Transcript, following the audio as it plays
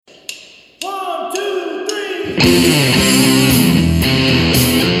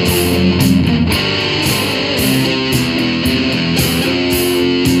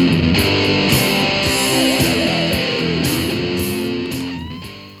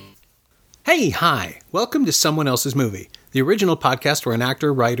Hi, welcome to Someone Else's Movie, the original podcast where an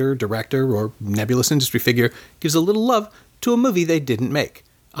actor, writer, director, or nebulous industry figure gives a little love to a movie they didn't make.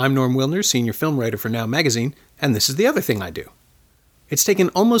 I'm Norm Wilner, senior film writer for Now Magazine, and this is the other thing I do. It's taken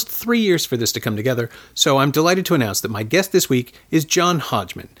almost 3 years for this to come together, so I'm delighted to announce that my guest this week is John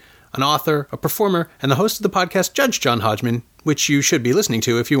Hodgman, an author, a performer, and the host of the podcast Judge John Hodgman, which you should be listening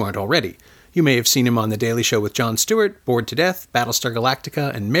to if you aren't already. You may have seen him on The Daily Show with Jon Stewart, Bored to Death, Battlestar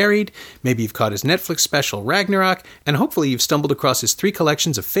Galactica, and Married. Maybe you've caught his Netflix special Ragnarok, and hopefully you've stumbled across his 3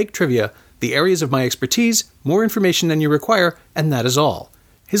 collections of fake trivia, The Areas of My Expertise, More Information Than You Require, and That Is All.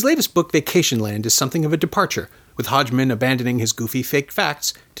 His latest book, Vacationland, is something of a departure, with Hodgman abandoning his goofy fake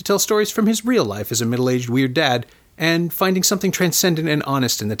facts to tell stories from his real life as a middle-aged weird dad, and finding something transcendent and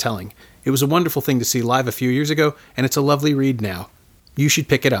honest in the telling. It was a wonderful thing to see live a few years ago, and it's a lovely read now. You should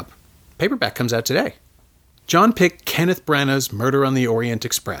pick it up. Paperback comes out today. John picked Kenneth Branagh's Murder on the Orient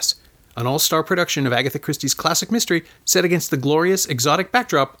Express, an all-star production of Agatha Christie's classic mystery set against the glorious, exotic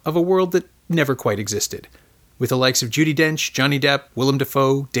backdrop of a world that never quite existed. With the likes of Judi Dench, Johnny Depp, Willem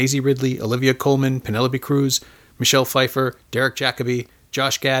Dafoe, Daisy Ridley, Olivia Colman, Penelope Cruz, Michelle Pfeiffer, Derek Jacobi,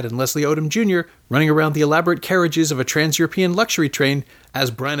 Josh Gad, and Leslie Odom Jr. running around the elaborate carriages of a trans-European luxury train as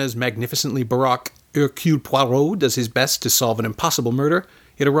Branagh's magnificently baroque Hercule Poirot does his best to solve an impossible murder,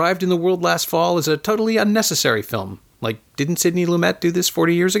 it arrived in the world last fall as a totally unnecessary film, like didn't Sidney Lumet do this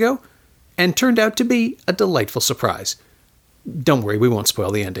 40 years ago? And turned out to be a delightful surprise. Don't worry, we won't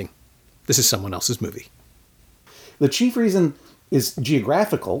spoil the ending. This is Someone Else's Movie. The chief reason is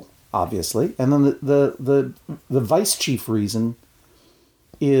geographical, obviously, and then the vice chief reason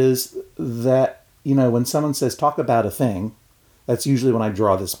is that, you know, when someone says talk about a thing, that's usually when I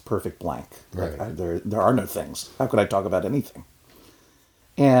draw this perfect blank. Right. There are no things. How could I talk about anything?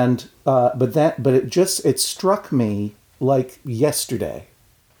 And but it struck me like yesterday.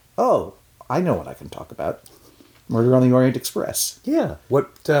 Oh, I know what I can talk about. Murder on the Orient Express. Yeah.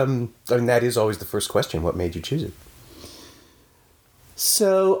 What? I mean, that is always the first question. What made you choose it?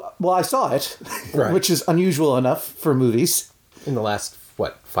 So, well, I saw it, right. Which is unusual enough for movies. In the last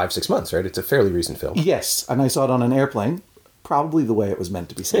 5-6 months, right? It's a fairly recent film. Yes, and I saw it on an airplane, probably the way it was meant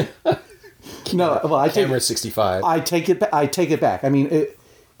to be seen. Camera 65. I take it back. I mean,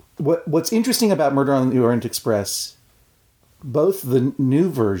 what's interesting about Murder on the Orient Express, both the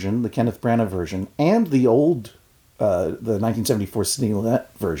new version, the Kenneth Branagh version, and the old, the 1974 Sidney Lumet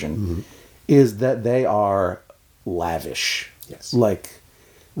version, is that they are lavish. Yes. Like,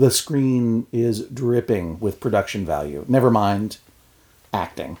 the screen is dripping with production value. Never mind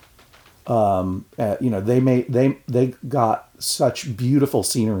acting. They got such beautiful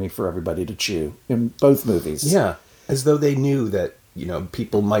scenery for everybody to chew in both movies. Yeah, as though they knew that, you know,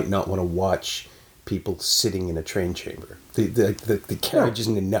 people might not want to watch people sitting in a train chamber. The carriage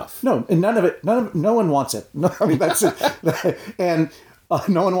isn't enough. No, and no one wants it. No, I mean, that's it. And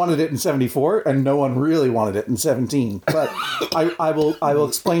no one wanted it in 74, and no one really wanted it in 17. But I will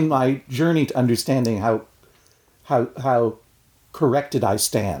explain my journey to understanding how corrected I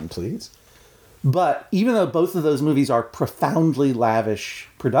stand, please. But even though both of those movies are profoundly lavish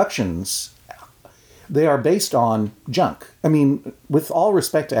productions, they are based on junk. I mean, with all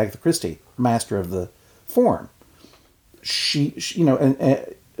respect to Agatha Christie, master of the form, she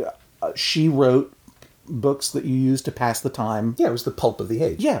wrote books that you use to pass the time. Yeah, it was the pulp of the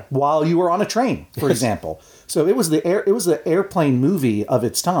age. Yeah, while you were on a train, for example. So it was the airplane movie of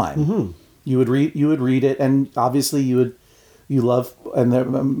its time. Mm-hmm. You would read it, and obviously you love,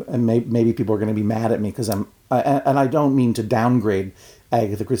 and maybe people are going to be mad at me because I don't mean to downgrade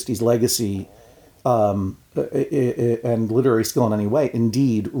Agatha Christie's legacy and literary skill in any way.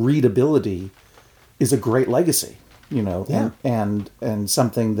 Indeed, readability is a great legacy, you know, yeah. and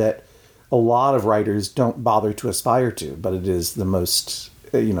something that a lot of writers don't bother to aspire to, but it is the most,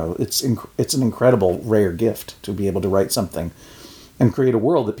 you know, it's an incredible rare gift to be able to write something and create a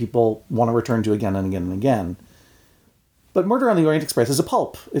world that people want to return to again and again and again. But Murder on the Orient Express is a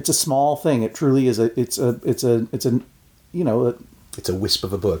pulp. It's a small thing. It truly is it's a wisp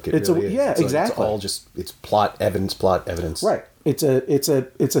of a book. Exactly. It's all just, it's plot evidence. Right. It's a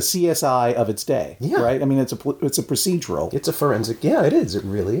CSI of its day. Yeah. Right. I mean, it's a procedural. It's a forensic. Yeah, it is. It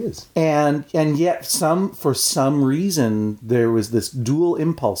really is. And yet for some reason there was this dual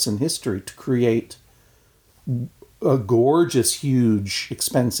impulse in history to create a gorgeous, huge,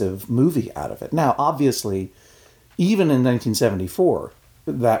 expensive movie out of it. Now, obviously, even in 1974,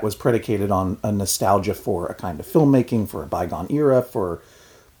 that was predicated on a nostalgia for a kind of filmmaking, for a bygone era, for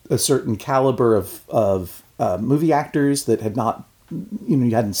a certain caliber of movie actors that had not, you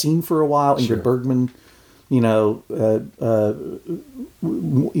hadn't seen for a while. Sure. Ingrid Bergman,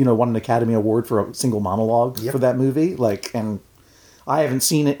 won an Academy Award for a single monologue Yep. for that movie. And I haven't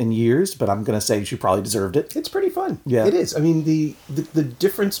seen it in years, but I'm going to say she probably deserved it. It's pretty fun. Yeah. It is. I mean, the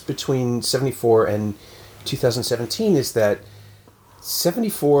difference between 74 and 2017 is that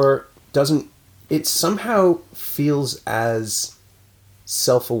 74 doesn't... It somehow feels as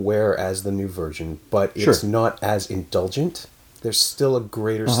self-aware as the new version, but it's Sure. not as indulgent. There's still a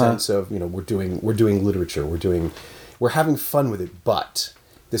greater sense of, we're doing literature, we're having fun with it, but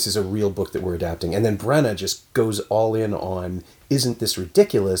this is a real book that we're adapting. And then Brenna just goes all in on, isn't this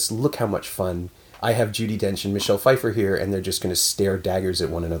ridiculous? Look how much fun. I have Judi Dench and Michelle Pfeiffer here, and they're just going to stare daggers at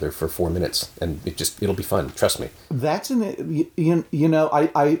one another for 4 minutes, and it'll be fun. Trust me. That's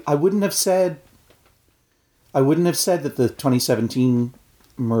I wouldn't have said that the 2017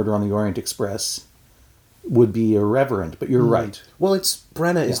 Murder on the Orient Express would be irreverent, but you're right. Well,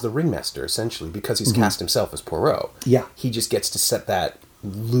 Brenna is the ringmaster, essentially, because he's cast himself as Poirot. Yeah. He just gets to set that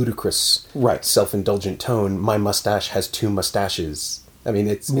ludicrous, Right. self-indulgent tone. My mustache has 2 mustaches. I mean,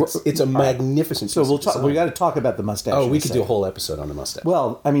 it's a magnificent So piece we'll of talk. design. We got to talk about the mustache. Oh, in we a could do a second. whole episode on the mustache.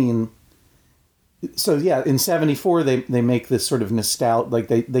 Well, I mean, so yeah, in 74 they make this sort of nostalgia, like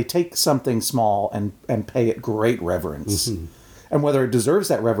they take something small and pay it great reverence. And whether it deserves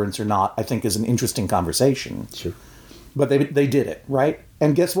that reverence or not, I think is an interesting conversation. Sure. But they did it, right?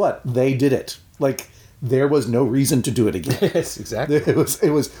 And guess what? They did it. Like, there was no reason to do it again. Yes, exactly. It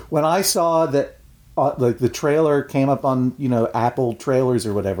was when I saw that like the trailer came up on Apple trailers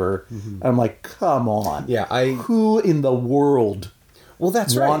or whatever, and I'm like, come on. Yeah, who in the world Well,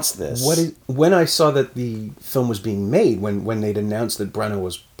 that's wants right. this? When I saw that the film was being made, when they'd announced that Brenna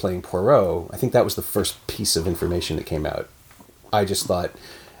was playing Poirot, I think that was the first piece of information that came out. I just thought,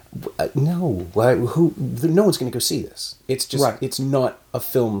 no, no one's going to go see this. It's just, Right. It's not a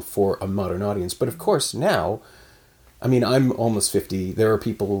film for a modern audience. But of course, now, I mean, I'm almost 50. There are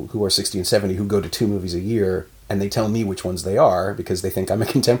people who are 60 and 70 who go to 2 movies a year, and they tell me which ones they are because they think I'm a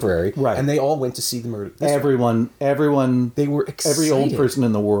contemporary. Right. And they all went to see the murder. Everyone, They were excited. every old person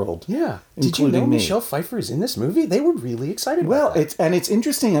in the world. Yeah. Did you including know me. Michelle Pfeiffer is in this movie? They were really excited Well, about that. it's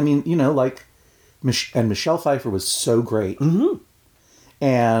interesting. I mean, and Michelle Pfeiffer was so great. Mm-hmm.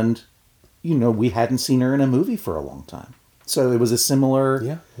 And, we hadn't seen her in a movie for a long time. So it was a similar...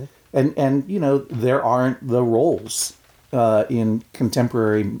 Yeah. And there aren't the roles in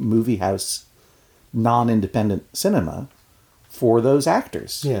contemporary movie house, non-independent cinema for those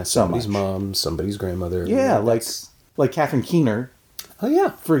actors. Yeah, so somebody's much. mom, somebody's grandmother. Yeah, that's- like Catherine Keener, Oh,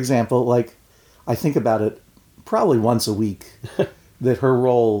 yeah. for example. Like, I think about it probably once a week, that her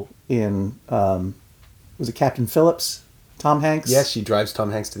role in, was it Captain Phillips? Tom Hanks? Yes, she drives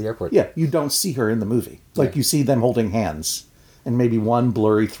Tom Hanks to the airport. Yeah, you don't see her in the movie. Like, Yeah. you see them holding hands and maybe one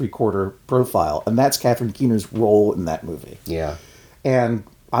blurry 3/4 profile. And that's Catherine Keener's role in that movie. Yeah. And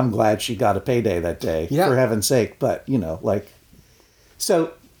I'm glad she got a payday that day, Yeah. for heaven's sake. But,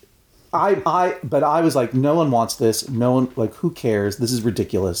 so but I was like, no one wants this. No one, like, who cares? This is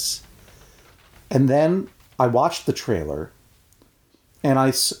ridiculous. And then I watched the trailer and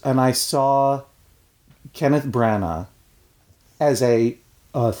I saw Kenneth Branagh as a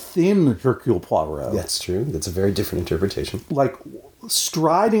thin Hercule Poirot. That's true. That's a very different interpretation. Like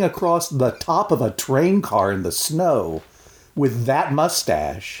striding across the top of a train car in the snow with that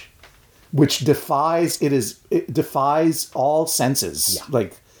mustache, which defies all senses. Yeah.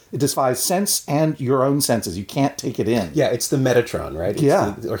 Like, it defies sense and your own senses. You can't take it in. Yeah, it's the Metatron, right?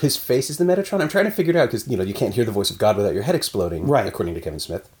 Yeah. Or his face is the Metatron. I'm trying to figure it out because, you can't hear the voice of God without your head exploding, Right. according to Kevin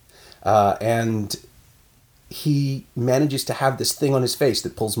Smith. And he manages to have this thing on his face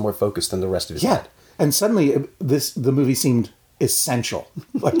that pulls more focus than the rest of his Yeah. head. And suddenly the movie seemed essential.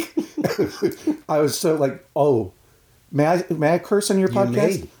 Like, I was so like, oh, may I curse on your podcast?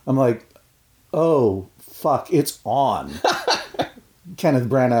 may. I'm like, oh, fuck, it's on. Kenneth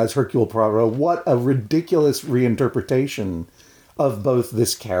Branagh as Hercule Poirot. What a ridiculous reinterpretation of both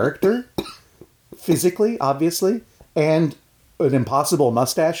this character, physically, obviously, and an impossible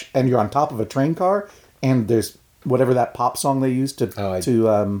mustache, and you're on top of a train car, and there's whatever that pop song they used to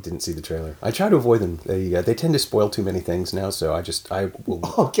Didn't see the trailer. I try to avoid them. They tend to spoil too many things now, so I will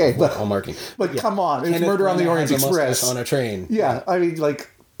Okay, but- all marketing. but come on, it's Kenneth Murder on the Branagh Orient has a mustache Express. on a train. Yeah, I mean, like,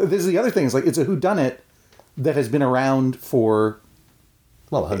 this is the other thing. Is like, it's a whodunit that has been around for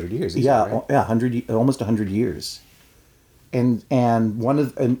 100 years. Easy, yeah, right? almost 100 years. And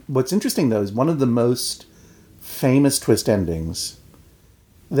what's interesting though is one of the most famous twist endings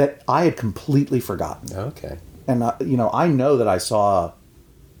that I had completely forgotten. Okay. And I know that I saw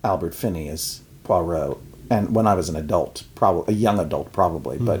Albert Finney as Poirot, and when I was an adult, probably a young adult,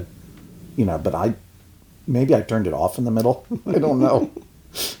 probably. But maybe I turned it off in the middle. I don't know.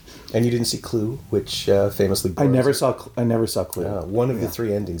 And you didn't see Clue, which famously. I never saw Clue. One of the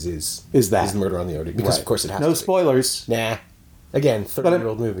three endings is the Murder on the Orient, because of course it has to no be. spoilers. Nah. Again,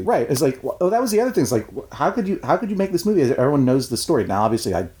 30-year-old movie. Right. It's like, that was the other thing. It's like, how could you make this movie? Everyone knows the story. Now,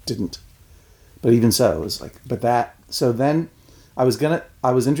 obviously, I didn't. But even so, it was like, so then I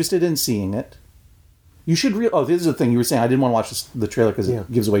was interested in seeing it. You should this is the thing you were saying. I didn't want to watch the trailer because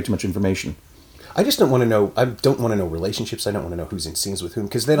it gives away too much information. I just don't want to know. I don't want to know relationships. I don't want to know who's in scenes with whom,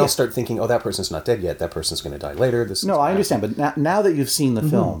 because then I'll start thinking, oh, that person's not dead yet. That person's going to die later. I understand, but now that you've seen the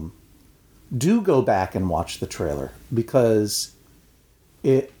film, do go back and watch the trailer, because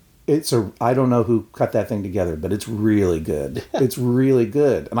I don't know who cut that thing together, but it's really good. It's really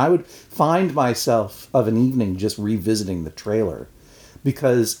good. And I would find myself of an evening just revisiting the trailer,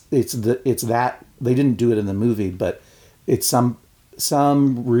 because it's that they didn't do it in the movie, but it's some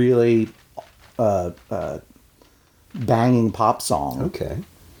really banging pop song. Okay.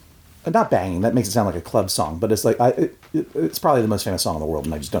 Not banging, that makes it sound like a club song, but it's like it's probably the most famous song in the world,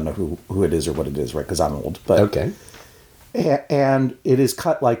 and I just don't know who it is or what it is, right? Because I'm old. But okay. And it is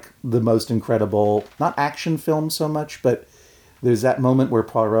cut like the most incredible, not action film so much, but there's that moment where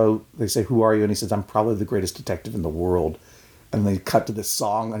Poirot, they say, "Who are you?" And he says, "I'm probably the greatest detective in the world." And they cut to this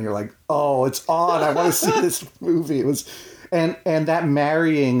song, and you're like, "Oh, it's on! I want to see this movie." It was, and that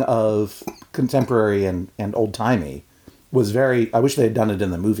marrying of contemporary and old timey was very. I wish they had done it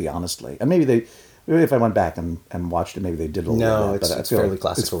in the movie, honestly. And maybe if I went back and watched it, maybe they did a little bit. No, it's fairly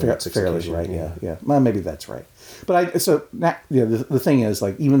classical. It's fairly right. Yeah. Well, maybe that's right. But the thing is,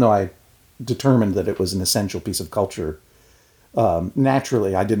 like, even though I determined that it was an essential piece of culture,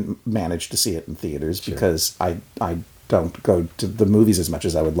 naturally I didn't manage to see it in theaters because I don't go to the movies as much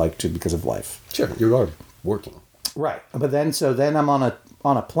as I would like to because of life. Sure, you are working. Right, but then I'm on a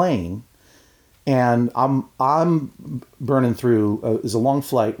plane, and I'm burning through. It was a long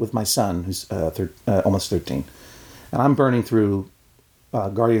flight with my son, who's almost 13, and I'm burning through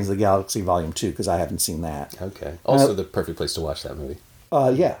Guardians of the Galaxy Volume 2 because I haven't seen that. Okay. Also, the perfect place to watch that movie.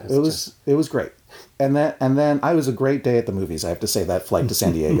 It was great, and then I was a great day at the movies. I have to say, that flight to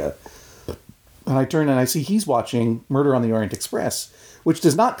San Diego, and I turn and I see he's watching Murder on the Orient Express, which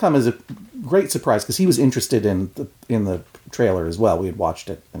does not come as a great surprise because he was interested in the trailer as well. We had watched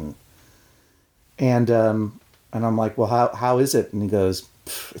it, and I'm like, well, how is it? And he goes,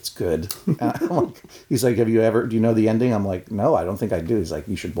 it's good. He's like, do you know the ending? I'm like, no, I don't think I do. He's like,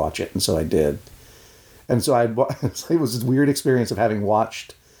 you should watch it. And so I did. And so it was this weird experience of having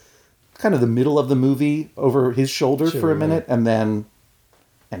watched kind of the middle of the movie over his shoulder for a minute. And then,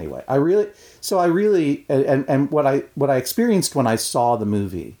 anyway, I really, and what I experienced when I saw the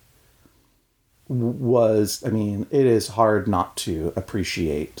movie was, I mean, it is hard not to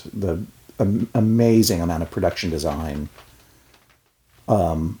appreciate the amazing amount of production design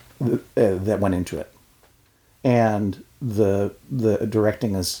that went into it, and the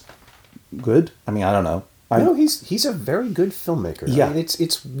directing is good. I mean, I don't know. No, he's a very good filmmaker. Yeah, I mean,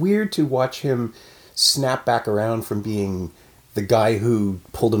 it's weird to watch him snap back around from being the guy who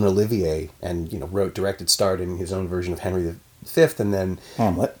pulled an Olivier and wrote, directed, starred in his own version of Henry V, and then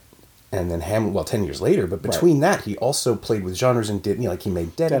Hamlet. And then Hamlet, well, 10 years later. But between that, he also played with genres and did, he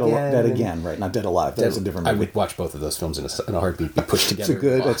made Dead Again. Dead Again, right? Not Dead Alive. That was a different movie. I would watch both of those films in a heartbeat, be pushed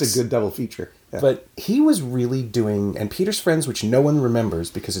together. That's a good double feature. Yeah. But he was really doing, and Peter's Friends, which no one remembers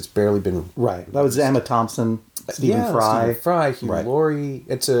because it's barely been... Right. That was Emma Thompson, Stephen Fry. Hugh Laurie.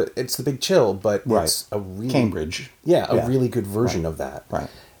 It's The Big Chill, but it's a really... Cambridge. Yeah, a really good version of that. Right.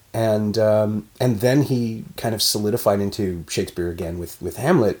 And then he kind of solidified into Shakespeare again with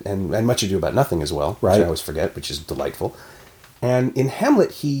Hamlet and Much Ado About Nothing as well, which I always forget, which is delightful. And in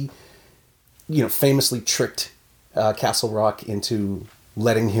Hamlet, he, famously tricked Castle Rock into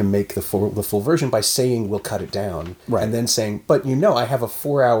letting him make the full version by saying, "We'll cut it down," and then saying, "But I have a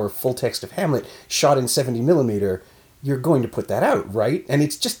 4-hour full text of Hamlet shot in 70 millimeter. You're going to put that out, right?" And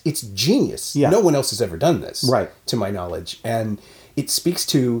it's genius. Yeah. No one else has ever done this, right, to my knowledge, and it speaks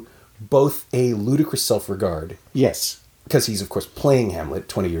to both a ludicrous self-regard. Yes. Because he's, of course, playing Hamlet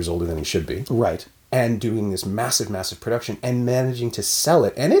 20 years older than he should be. Right. And doing this massive, massive production and managing to sell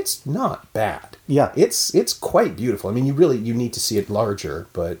it. And it's not bad. Yeah. It's quite beautiful. I mean, you need to see it larger,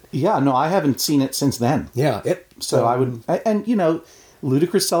 but... Yeah, no, I haven't seen it since then. Yeah. I would... And,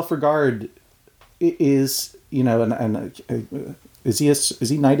 ludicrous self-regard is, is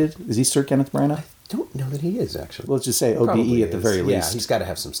he knighted? Is he Sir Kenneth Branagh? don't know that he is, actually. Let's just say OBE Probably at the is. very Yeah, least. he's got to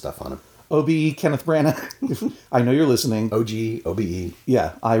have some stuff on him. OBE, Kenneth Branagh, I know you're listening. OG, OBE.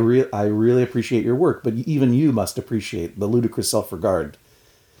 Yeah, I really appreciate your work, but even you must appreciate the ludicrous self-regard.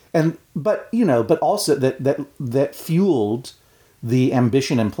 But also that fueled the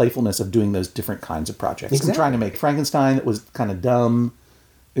ambition and playfulness of doing those different kinds of projects. Exactly. And trying to make Frankenstein that was kind of dumb.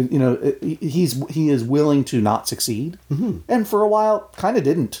 He is willing to not succeed, and for a while, kind of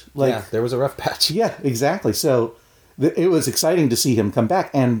didn't. Yeah, there was a rough patch. Yeah, exactly. So it was exciting to see him come back,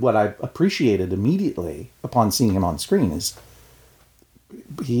 and what I appreciated immediately upon seeing him on screen is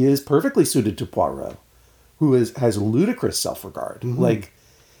he is perfectly suited to Poirot, who has ludicrous self-regard. Like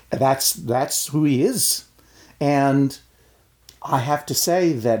that's who he is, and I have to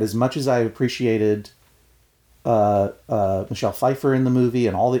say that as much as I appreciated Michelle Pfeiffer in the movie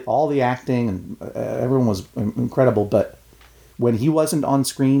and all the acting and everyone was incredible, but when he wasn't on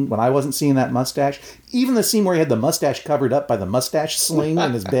screen, when I wasn't seeing that mustache, even the scene where he had the mustache covered up by the mustache sling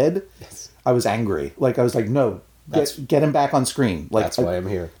in his bed, Yes. I was angry. Like I was like, no, get him back on screen. Like That's why I'm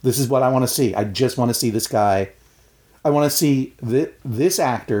here. This is what I want to see. I just want to see this guy. I want to see this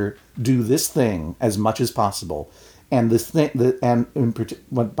actor do this thing as much as possible. And this thing,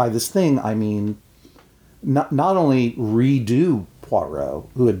 by this thing, I mean not only redo Poirot,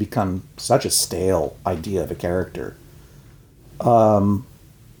 who had become such a stale idea of a character,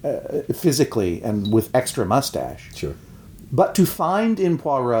 physically and with extra mustache, Sure. but to find in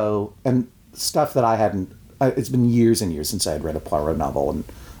Poirot and stuff that I hadn't. It's been years and years since I had read a Poirot novel, and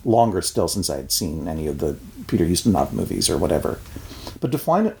longer still since I had seen any of the Peter Ustinov movies or whatever. But to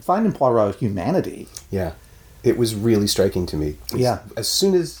find in Poirot humanity. Yeah. It was really striking to me. Yeah. As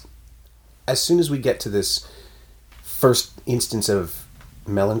soon as we get to this first instance of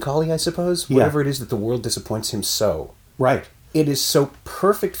melancholy, I suppose, whatever it is that the world disappoints him so. Right. It is so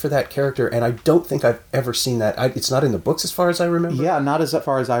perfect for that character, and I don't think I've ever seen that. It's not in the books as far as I remember. Yeah, not as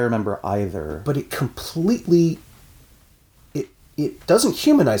far as I remember either. But it completely... It doesn't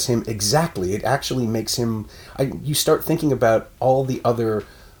humanize him exactly. It actually makes him... you start thinking about all the other...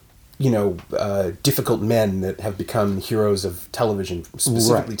 difficult men that have become heroes of television,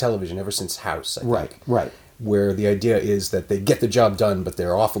 specifically television, ever since House, I think. Right. Where the idea is that they get the job done, but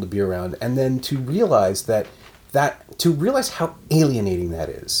they're awful to be around. And then to realize how alienating that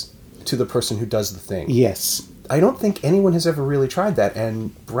is to the person who does the thing. Yes. I don't think anyone has ever really tried that,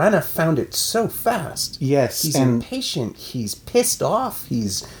 and Branagh found it so fast. Yes, He's and- impatient, he's pissed off,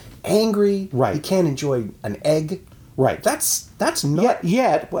 he's angry, Right. He can't enjoy an egg. Right. That's not...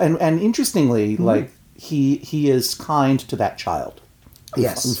 And interestingly, like he is kind to that child.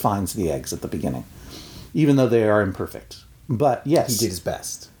 Yes. Who finds the eggs at the beginning, even though they are imperfect. But yes, He did his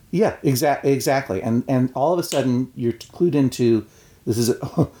best. Yeah, exactly. And all of a sudden you're clued into this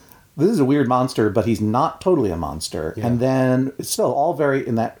is a weird monster, but he's not totally a monster. Yeah. And then it's still all very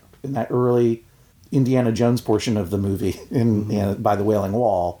in that early Indiana Jones portion of the movie by the Wailing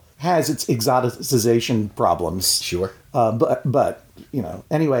Wall has its exoticization problems. Sure. But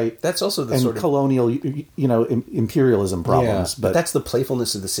anyway, That's also the and sort of... colonial imperialism problems. but that's the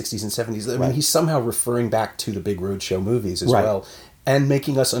playfulness of the 60s and 70s. I mean, he's somehow referring back to the big roadshow movies as Right. well, and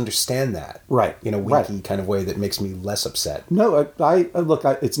making us understand that. Right. In a winky kind of way that makes me less upset. No, I look.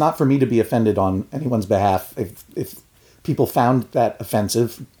 It's not for me to be offended on anyone's behalf. If people found that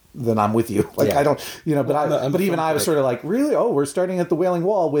offensive, then I'm with you. Like Yeah. I don't, but even I was sort of like, really? Oh, we're starting at the Wailing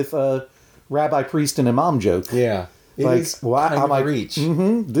Wall with a rabbi, priest, and imam joke. Yeah. It Like, is well, kind I'm of like, a reach.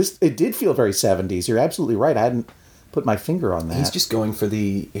 It did feel very 70s. You're absolutely right. I hadn't put my finger on that. He's just going for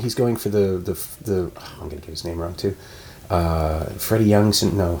the I'm going to get his name wrong too. Freddie Young.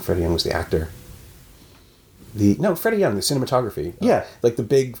 No, Freddie Young was the actor. Freddie Young, the cinematography. Yeah. Like the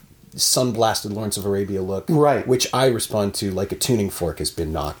big sun-blasted Lawrence of Arabia look. Right. Which I respond to like a tuning fork has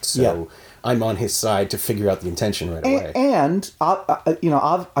been knocked. So Yeah. I'm on his side to figure out the intention right away. And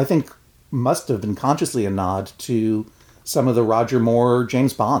I think must have been consciously a nod to some of the Roger Moore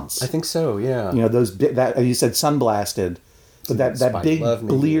James Bonds. I think so, yeah. Those that you said sunblasted, but that Spy big Love,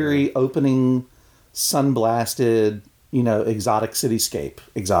 maybe, bleary opening sunblasted, exotic cityscape,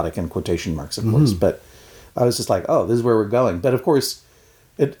 exotic in quotation marks, of course. But I was just like, oh, this is where we're going. But of course,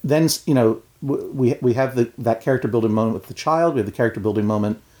 it then we have that character building moment with the child. We have the character building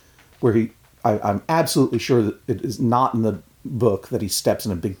moment where I'm absolutely sure that it is not in the book that he steps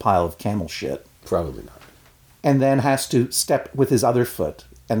in a big pile of camel shit. Probably not. And then has to step with his other foot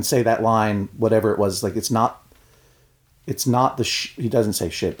and say that line, whatever it was. Like, it's not he doesn't say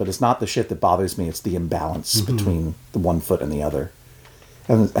shit, but it's not the shit that bothers me. It's the imbalance between the one foot and the other.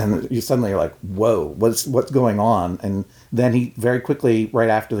 And you suddenly are like, whoa, what's going on? And then he very quickly, right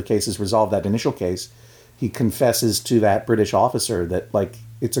after the case is resolved, that initial case, he confesses to that British officer that, like,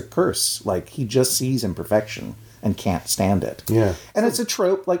 it's a curse. Like, he just sees imperfection and can't stand it. Yeah. And it's a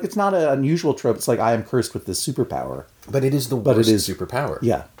trope. Like, it's not an unusual trope. It's like, I am cursed with this superpower. But it is the worst superpower.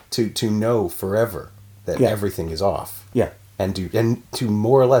 Yeah. To know forever that everything is off. Yeah. And to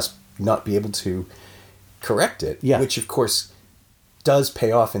more or less not be able to correct it. Yeah. Which, of course, does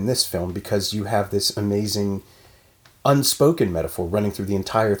pay off in this film because you have this amazing unspoken metaphor running through the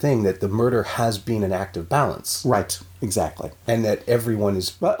entire thing that the murder has been an act of balance. Right. Exactly. And that everyone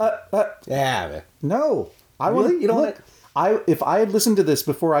is... yeah. No. Really? You don't look, if I had listened to this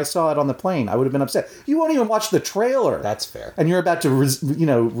before I saw it on the plane, I would have been upset. You won't even watch the trailer. That's fair. And you're about to,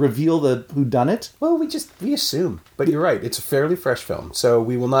 reveal the whodunit? Well, we assume. But you're right. It's a fairly fresh film. So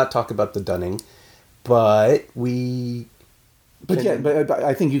we will not talk about the Dunning, but we... But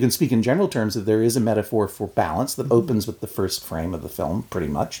I think you can speak in general terms that there is a metaphor for balance that opens with the first frame of the film, pretty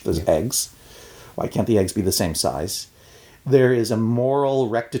much. Those eggs. Why can't the eggs be the same size? There is a moral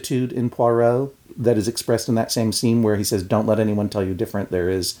rectitude in Poirot that is expressed in that same scene where he says, don't let anyone tell you different. There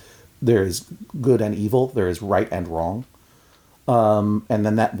is good and evil. There is right and wrong. And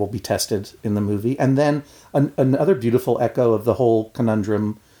then that will be tested in the movie. And then another beautiful echo of the whole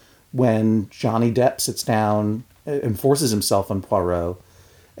conundrum when Johnny Depp sits down and forces himself on Poirot.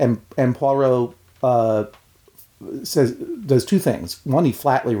 And Poirot does two things. One, he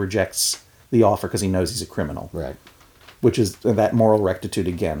flatly rejects the offer because he knows he's a criminal. Right. Which is that moral rectitude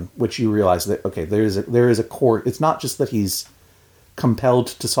again, which you realize that, okay, there is a core. It's not just that he's compelled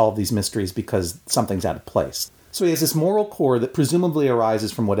to solve these mysteries because something's out of place. So he has this moral core that presumably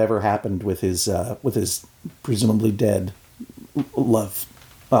arises from whatever happened with his presumably dead love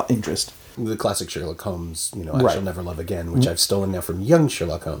interest. The classic Sherlock Holmes, I Shall Never Love Again, which I've stolen now from young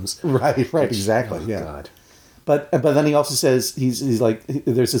Sherlock Holmes. Right, exactly. Oh, yeah. God. But then he also says, he's like,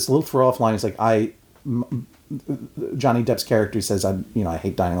 there's this little throw-off line. He's like, Johnny Depp's character says, I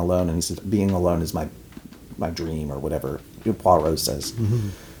hate dining alone, and he says, being alone is my dream, or whatever Poirot says.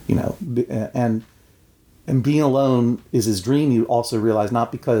 And being alone is his dream. You also realize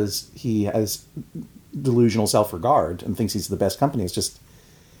not because he has delusional self-regard and thinks he's the best company. It's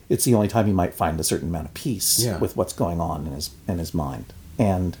the only time he might find a certain amount of peace with what's going on in his mind.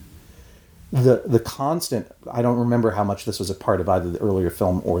 And the constant, I don't remember how much this was a part of either the earlier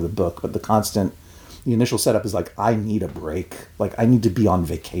film or the book, but the initial setup is like, I need a break. Like, I need to be on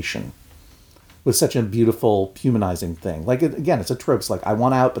vacation. Was such a beautiful, humanizing thing. Like, again, it's a trope. It's like, I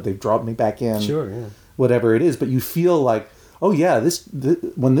want out, but they've dropped me back in. Sure, yeah. Whatever it is. But you feel like, oh yeah,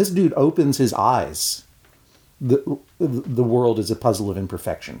 when this dude opens his eyes, the world is a puzzle of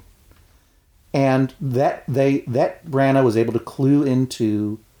imperfection. And that Branagh was able to clue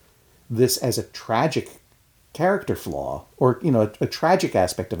into this as a tragic character flaw, or a tragic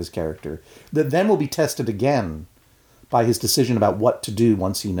aspect of his character that then will be tested again by his decision about what to do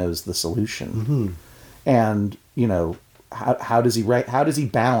once he knows the solution. And how does he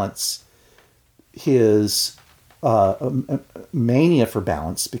balance his mania for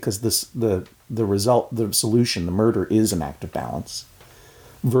balance, because the result, the solution, the murder is an act of balance,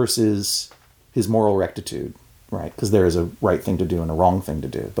 versus his moral rectitude. Right, because there is a right thing to do and a wrong thing to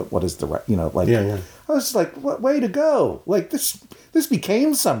do. But what is the right? I was like, "What way to go!" Like this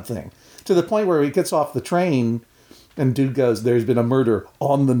became something, to the point where he gets off the train, and dude goes, "There's been a murder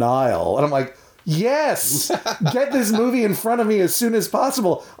on the Nile," and I'm like, "Yes, get this movie in front of me as soon as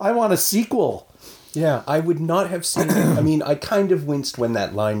possible. I want a sequel." Yeah, I would not have seen it. I mean, I kind of winced when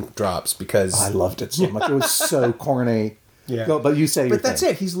that line drops because I loved it so much. It was so corny. Yeah. But you say, but that's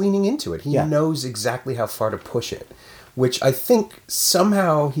it. He's leaning into it. He knows exactly how far to push it, which I think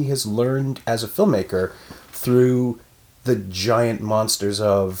somehow he has learned as a filmmaker through the giant monsters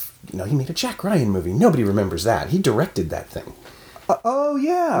of, he made a Jack Ryan movie. Nobody remembers that. He directed that thing. Oh,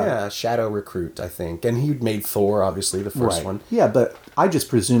 yeah. Yeah, Shadow Recruit, I think. And he made Thor, obviously, the first one. Yeah, but I just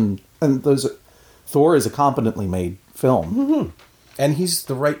presumed, and Thor is a competently made film. Mm-hmm. And he's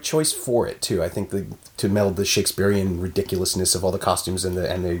the right choice for it, too. I think to meld the Shakespearean ridiculousness of all the costumes and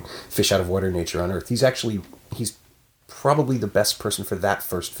the fish out of water nature on Earth. He's probably the best person for that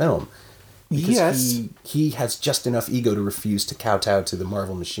first film. Because he has just enough ego to refuse to kowtow to the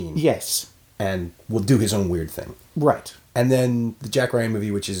Marvel machine. Yes. And will do his own weird thing. Right. And then the Jack Ryan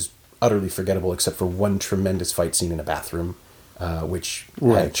movie, which is utterly forgettable except for one tremendous fight scene in a bathroom. Which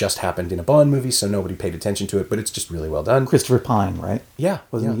had just happened in a Bond movie, so nobody paid attention to it, but it's just really well done. Christopher Pine, right? Yeah.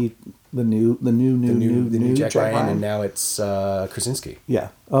 Wasn't he the new Jack Ryan, and now it's Krasinski. Yeah.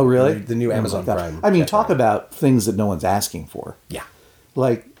 Oh, really? The new Amazon Prime. I mean, Jack talk Ryan. about things that no one's asking for. Yeah.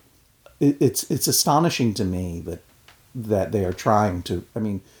 like it's astonishing to me that they are trying to. I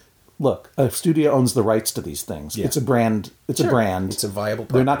mean, look, a studio owns the rights to these things. Yeah. It's a brand. It's Sure. a brand. It's a viable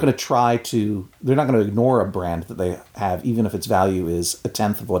They're not property. going to They're not going to ignore a brand that they have, even if its value is a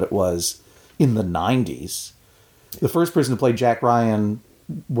tenth of what it was in the '90s. The first person to play Jack Ryan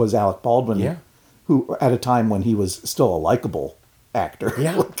was Alec Baldwin, Yeah. who at a time when he was still a likable actor.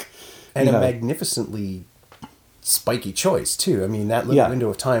 Yeah. Like, And you a know. magnificently spiky choice, too. I mean, that little Yeah. window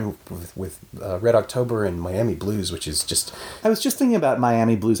of time with Red October and Miami Blues, which is just I was just thinking about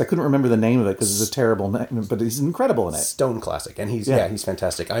Miami Blues. I couldn't remember the name of it because it's a terrible name, but he's incredible in it. stone classic. And he's, Yeah. he's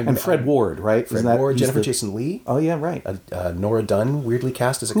fantastic. And Fred Ward, right? Fred Isn't that- Ward, he's Jennifer the- Jason Leigh, Oh yeah, right. Nora Dunn, weirdly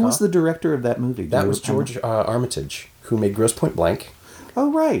cast as a Who cop. was the director of that movie? Do That you was remember? George Armitage, who made Grosse Pointe Blank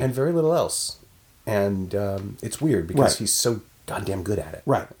Oh right, and very little else. And it's weird because Right. he's so goddamn good at it.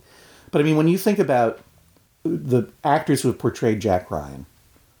 right. But I mean, when you think about the actors who have portrayed Jack Ryan,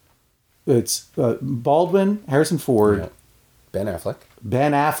 it's Baldwin, Harrison Ford, Yeah. Ben Affleck.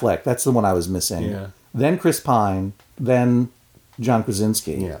 Ben Affleck. That's the one I was missing. Yeah. Then Chris Pine. Then John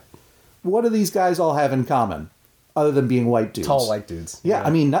Krasinski. Yeah. What do these guys all have in common, other than being white dudes? Tall white dudes. Yeah, I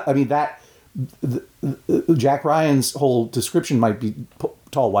mean that Jack Ryan's whole description might be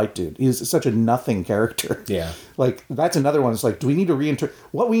tall white dude. He's such a nothing character. Yeah. Like that's another one. It's like, do we need to reinterpret?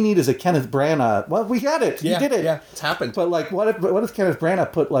 What we need is a Kenneth Branagh. Well, we got it. Yeah, He did it. yeah, it's happened. But like, what if Kenneth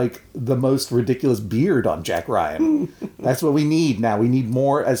Branagh put like the most ridiculous beard on Jack Ryan? That's what we need now. We need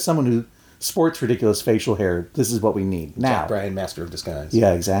more. As someone who sports ridiculous facial hair, this is what we need now. Jack Bryan, Master of Disguise.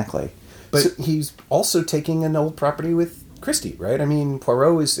 Yeah, exactly. But So- he's also taking an old property with Christie, right? I mean,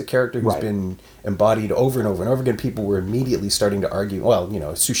 Poirot is a character who's Right. been embodied over and over and over again. People were immediately starting to argue, well, you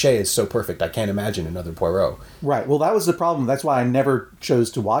know, Suchet is so perfect, I can't imagine another Poirot. Right. Well, that was the problem. That's why I never chose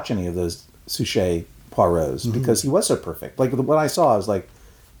to watch any of those Suchet Poirots because he was so perfect. Like when I saw, I was like,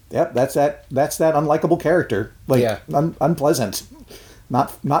 "Yep, that's that unlikable character. Like Yeah. unpleasant,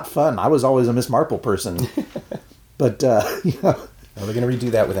 not fun." I was always a Miss Marple person, but you know, Well, they're going to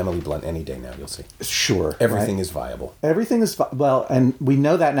redo that with Emily Blunt any day now, you'll see. sure, Everything right? is viable. Everything is well, and we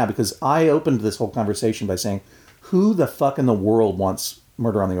know that now because I opened this whole conversation by saying, "Who the fuck in the world wants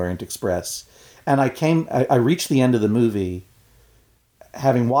Murder on the Orient Express?" And I reached the end of the movie,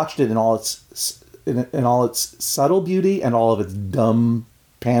 having watched it in all its subtle beauty and all of its dumb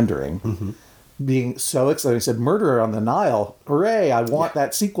pandering, being so excited. I said, "Murder on the Nile! Hooray! I want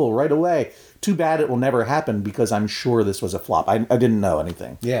that sequel right away." Too bad it will never happen because I'm sure this was a flop. I didn't know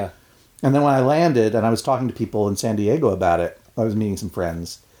anything. Yeah. And then when I landed and I was talking to people in San Diego about it, I was meeting some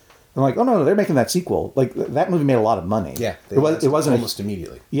friends. I'm like, oh no, they're making that sequel. Like that movie made a lot of money. Yeah. it wasn't almost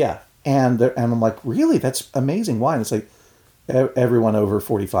immediately. yeah. And I'm like, really? That's amazing. Why? And it's like everyone over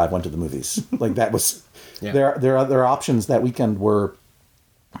 45 went to the movies. Like that was Yeah. their options that weekend were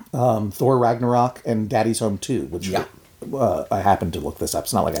Thor Ragnarok and Daddy's Home 2, which Yeah. I happened to look this up.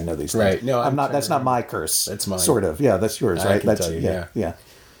 It's not like I know these things. Right. No, I'm I'm not. trying That's to not my curse. That's mine. Sort of. Yeah, that's yours, I right? can That's tell you, yeah. Yeah.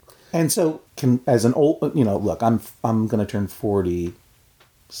 And so, as an old, look, I'm going to turn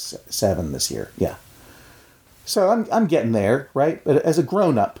 47 this year. Yeah. So I'm getting there, right? But as a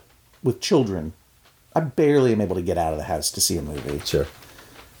grown up with children, I barely am able to get out of the house to see a movie. Sure.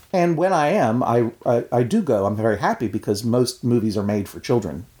 And when I am, I do go. I'm very happy because most movies are made for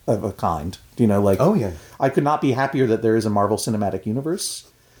children of a kind. Oh, yeah. I could not be happier that there is a Marvel Cinematic Universe.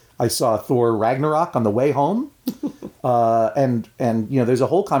 I saw Thor Ragnarok on the way home, and there's a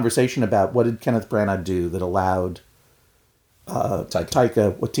whole conversation about what did Kenneth Branagh do that allowed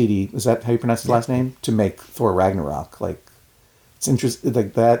Taika Waititi, is that how you pronounce his last name, to make Thor Ragnarok? Like, it's interesting,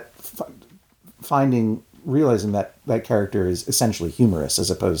 like that. Realizing that character is essentially humorous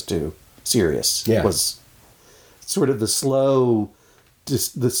as opposed to serious was sort of the slow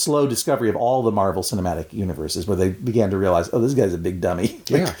discovery of all the Marvel Cinematic Universes, where they began to realize, oh, this guy's a big dummy.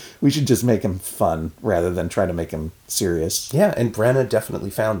 Yeah. We should just make him fun rather than try to make him serious. Yeah, and Branagh definitely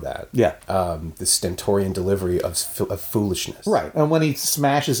found that. Yeah. The stentorian delivery of foolishness. Right. And when he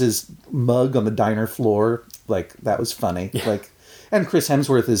smashes his mug on the diner floor, like, that was funny. Yeah. Like, and Chris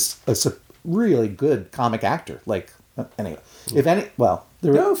Hemsworth is a really good comic actor. Like, anyway,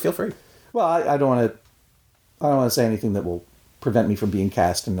 No, feel free. Well, I don't want to say anything that will prevent me from being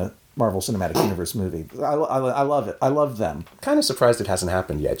cast in a Marvel Cinematic Universe movie. I love it. I love them. Kind of surprised it hasn't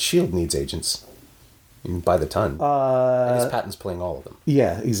happened yet. S.H.I.E.L.D. needs agents. By the ton. And his Patton's playing all of them.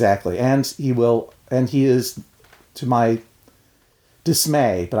 Yeah, exactly. And he is, to my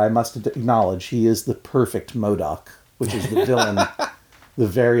dismay, but I must acknowledge, he is the perfect MODOK, which is the villain, the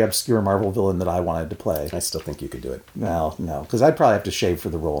very obscure Marvel villain that I wanted to play. I still think you could do it. No, because I'd probably have to shave for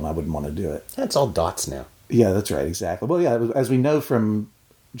the role and I wouldn't want to do it. It's all dots now. Yeah, that's right, exactly. Well, yeah, as we know from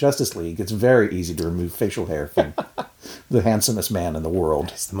Justice League, it's very easy to remove facial hair from the handsomest man in the world.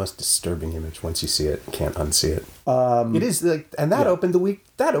 It's the most disturbing image. Once you see it, you can't unsee it. It is like, and that opened the week.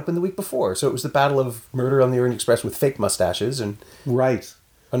 That opened the week before. So it was the Battle of Murder on the Orient Express with fake mustaches and Right.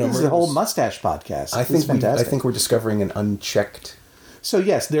 Oh, no, This is a whole mustache podcast. I This is think fantastic. we're discovering an unchecked. So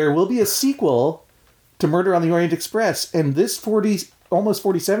yes, there will be a sequel to Murder on the Orient Express, and this almost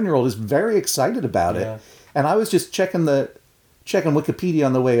 47-year-old is very excited about Yeah. it. And I was just checking Wikipedia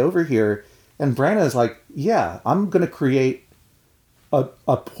on the way over here, and Branna is like, "Yeah, I'm going to create a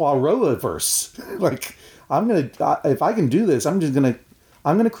Poirot-verse. Like, if I can do this, I'm going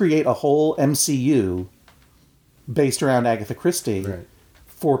to create a whole MCU based around Agatha Christie." Right.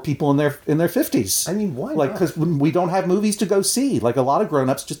 For people in their 50s. I mean, why Like, not? because we don't have movies to go see. Like, a lot of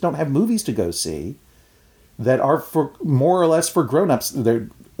grown-ups just don't have movies to go see that are for more or less for grown-ups.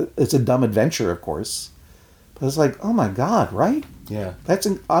 It's a dumb adventure, of course. But it's like, oh my God, right? Yeah.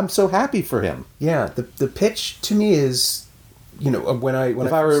 I'm so happy for him. Yeah. The pitch to me is, when I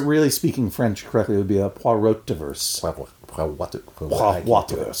If I were really speaking French correctly, it would be a Poirot-diverse.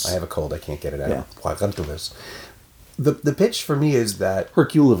 Poirot-diverse. I have a cold. I can't get it out. Yeah. Poirot-diverse. The pitch for me is that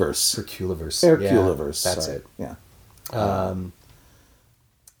Herculeverse. Herculeverse. Herculeverse. Yeah, that's sorry. it. Yeah.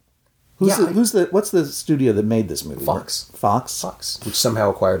 What's the studio that made this movie? Fox. Fox? Which somehow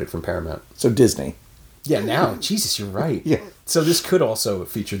acquired it from Paramount. So Disney. Yeah, now, Jesus, you're right. Yeah. So this could also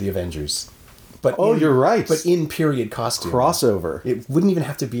feature the Avengers. But You're right. But in period costume. Crossover. It wouldn't even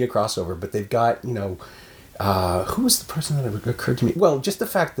have to be a crossover, but they've got, who was the person that occurred to me? Well, just the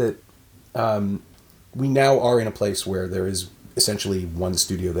fact that we now are in a place where there is essentially one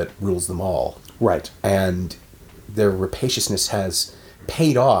studio that rules them all. Right. And their rapaciousness has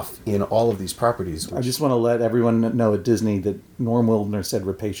paid off in all of these properties. I just want to let everyone know at Disney that Norm Wildner said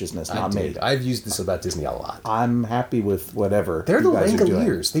rapaciousness, not me. I've used this about Disney a lot. I'm happy with whatever They're the you guys are doing.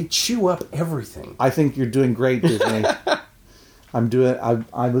 Langoliers. They chew up everything. I think you're doing great, Disney.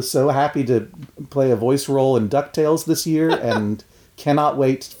 I was so happy to play a voice role in DuckTales this year, and cannot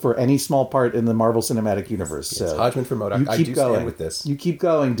wait for any small part in the Marvel Cinematic Universe. So Hodgman for MODOK. you I keep do going stand with this. You keep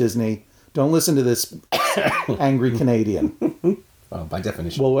going, Disney. Don't listen to this angry Canadian. Oh, by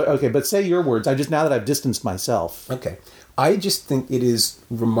definition. Well, okay, but say your words. Now that I've distanced myself. Okay. I just think it is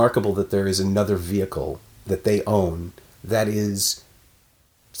remarkable that there is another vehicle that they own that is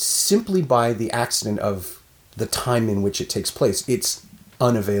simply by the accident of the time in which it takes place, it's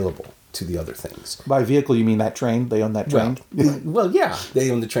unavailable to the other things. By vehicle, you mean that train? They own that train? Well, yeah. They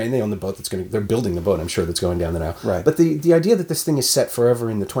own the train, they own the boat they're building the boat, I'm sure, that's going down there now. Right. But the idea that this thing is set forever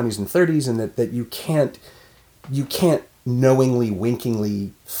in the 20s and 30s and that you can't knowingly,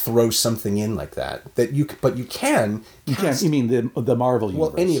 winkingly throw something in like that. But you can. You can't. You mean the Marvel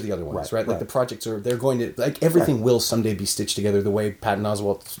universe? Well, any of the other ones, right? Like the projects they're going to, like everything will someday be stitched together the way Patton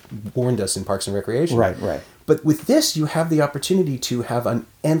Oswalt warned us in Parks and Recreation. Right. But with this, you have the opportunity to have an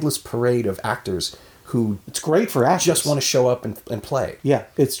endless parade of actors who It's great for actors. just want to show up and play. Yeah,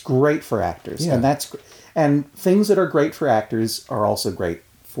 it's great for actors, Yeah. and things that are great for actors are also great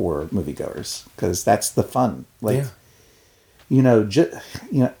for moviegoers because that's the fun. Like,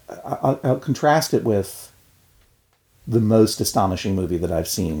 I'll contrast it with the most astonishing movie that I've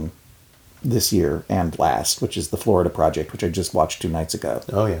seen this year and last, which is The Florida Project, which I just watched 2 nights ago.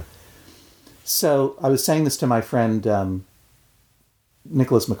 Oh yeah. So I was saying this to my friend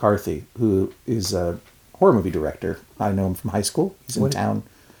Nicholas McCarthy, who is a horror movie director. I know him from high school. He's in town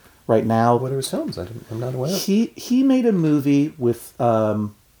right now. What are his films? I'm not aware of. He made a movie with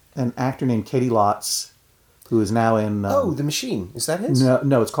an actor named Katie Lotz, who is now in... The Machine. Is that his?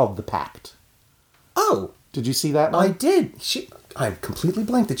 No, it's called The Pact. Oh, Did you see that one? I did. I completely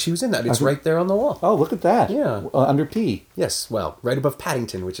blanked that she was in that. It's right there on the wall. Oh, look at that. Yeah. Under P. Yes, well, right above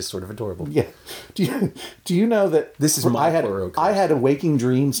Paddington, which is sort of adorable. Yeah. Do you know that... This is my I had Poirot I had a waking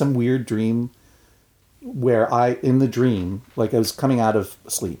dream, some weird dream, where in the dream, like I was coming out of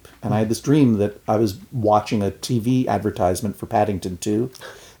sleep, and I had this dream that I was watching a TV advertisement for Paddington 2,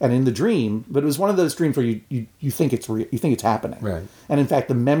 and in the dream, but it was one of those dreams where you think it's real, you think it's happening, Right. And in fact,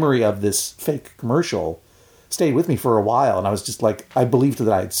 the memory of this fake commercial stayed with me for a while, and I was just like, I believed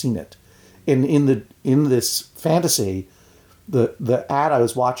that I had seen it. And in this fantasy, the ad I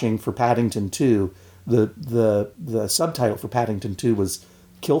was watching for Paddington 2, the subtitle for Paddington 2 was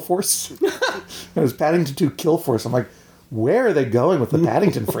Kill Force. It was Paddington 2 Kill Force. I'm like, where are they going with the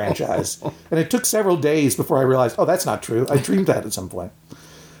Paddington franchise? And it took several days before I realized, oh, that's not true. I dreamed that at some point.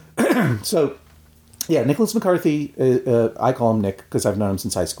 So, yeah, Nicholas McCarthy, I call him Nick because I've known him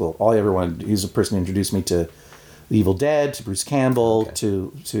since high school. All I ever wanted, he's the person who introduced me to The Evil Dead, to Bruce Campbell,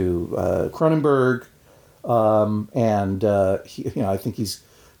 to Cronenberg. I think he's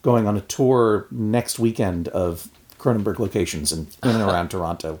going on a tour next weekend of Cronenberg locations in and around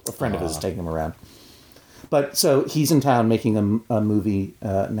Toronto. A friend of his is taking him around. But so he's in town making a movie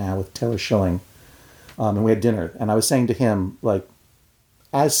now with Taylor Schilling, and we had dinner. And I was saying to him, like,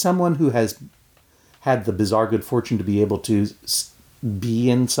 as someone who has had the bizarre good fortune to be able to be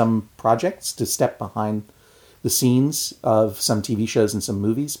in some projects, to step behind the scenes of some TV shows and some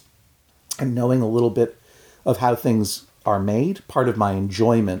movies, and knowing a little bit of how things are made, part of my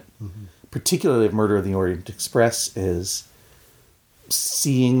enjoyment, particularly of Murder of the Orient Express, is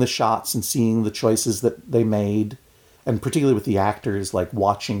seeing the shots and seeing the choices that they made, and particularly with the actors, like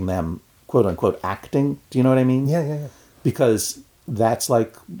watching them, quote unquote, acting. Do you know what I mean? Yeah. Because that's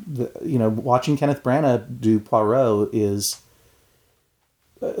like, watching Kenneth Branagh do Poirot is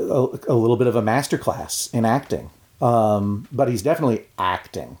a little bit of a masterclass in acting. But he's definitely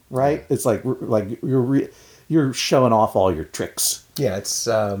acting, right? Yeah. It's like you're showing off all your tricks. Yeah, it's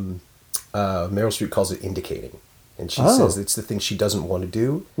Meryl Streep calls it indicating, and she says it's the thing she doesn't want to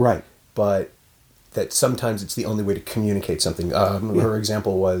do, right? But that sometimes it's the only way to communicate something. Her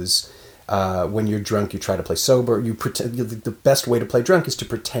example was when you're drunk, you try to play sober. You pretend. The best way to play drunk is to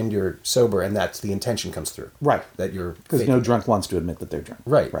pretend you're sober, and that's the intention comes through, right? That you're because no drunk wants to admit that they're drunk,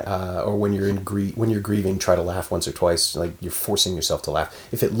 right? Or when you're when you're grieving, try to laugh once or twice, like you're forcing yourself to laugh.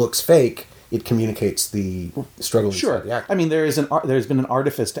 If it looks fake, it communicates the struggle. Sure. The actor. I mean, there's been an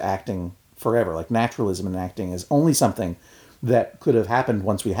artifice to acting forever. Like naturalism in acting is only something that could have happened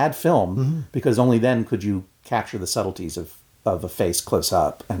once we had film, because only then could you capture the subtleties of a face close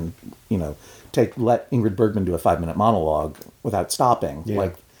up and, let Ingrid Bergman do a 5-minute monologue without stopping. Yeah.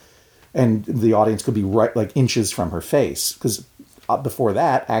 And the audience could be right, like inches from her face. Because before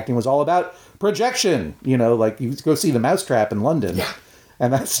that, acting was all about projection. Like you go see The Mousetrap in London. Yeah.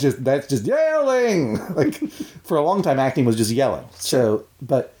 And that's just yelling. Like for a long time, acting was just yelling. So,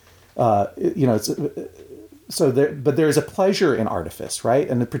 but there's a pleasure in artifice, right?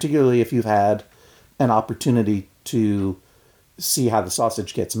 And particularly if you've had an opportunity to see how the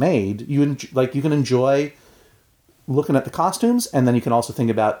sausage gets made, you can enjoy looking at the costumes, and then you can also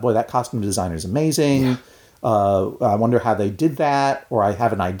think about, boy, that costume designer is amazing. Yeah. I wonder how they did that, or I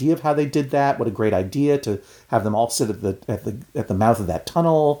have an idea of how they did that. What a great idea to have them all sit at the mouth of that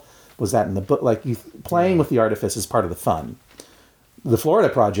tunnel. Was that in the book? Like playing with the artifice is part of the fun. The Florida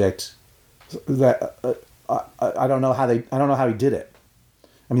Project, that I don't know how he did it.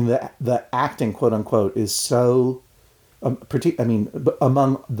 I mean, the acting, quote unquote, is so.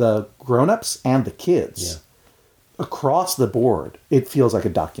 Among the grown-ups and the kids, across the board, it feels like a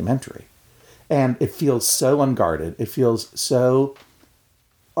documentary. And it feels so unguarded. It feels so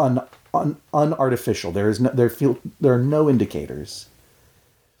unartificial. There are no indicators,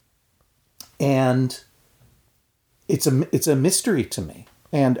 and it's a mystery to me.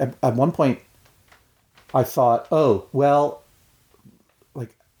 And at one point, I thought, oh well,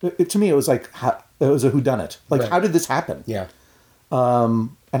 like to me, it was like it was a whodunit. Like, right. How did this happen? Yeah.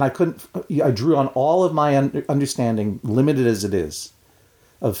 And I couldn't. I drew on all of my understanding, limited as it is,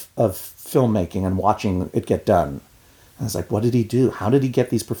 of filmmaking and watching it get done. And I was like, what did he do? How did he get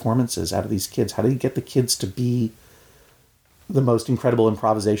these performances out of these kids? How did he get the kids to be the most incredible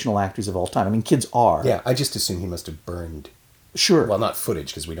improvisational actors of all time? I mean, kids are. Yeah, I just assume he must have burned. Sure. Well, not footage,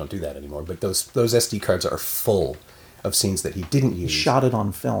 because we don't do that anymore, but those SD cards are full of scenes that he didn't use. He shot it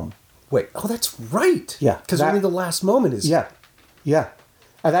on film. Wait, that's right. Yeah. Because only the last moment is... Yeah.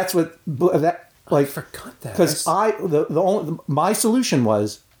 And that's what... I forgot that. Because my solution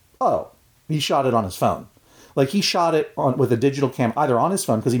was, he shot it on his phone. Like, he shot it with a digital camera, either on his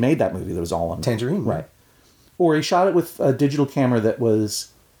phone, because he made that movie that was all on... Tangerine. Right. Or he shot it with a digital camera that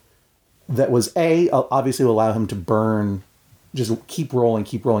was obviously will allow him to burn, just keep rolling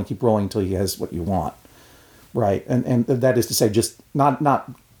until he has what you want. Right. And that is to say, just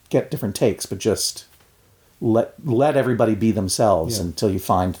not get different takes, but just let everybody be themselves until you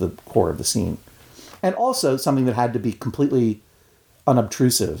find the core of the scene. And also something that had to be completely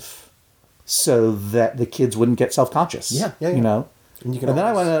unobtrusive so that the kids wouldn't get self-conscious. Yeah. And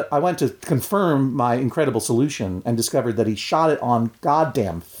then I went to confirm my incredible solution and discovered that he shot it on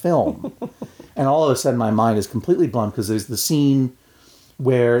goddamn film. And all of a sudden my mind is completely blown, because there's the scene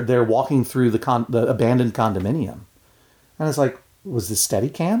where they're walking through the abandoned condominium. And it's like, was this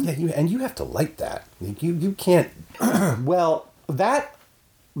Steadicam? Yeah, and you have to light that. You can't... Well, that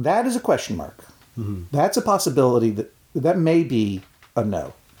is a question mark. Mm-hmm. That's a possibility that may be a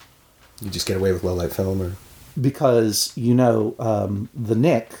no. You just get away with low-light film? Or because, the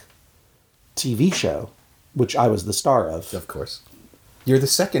Nick TV show, which I was the star of... Of course. You're the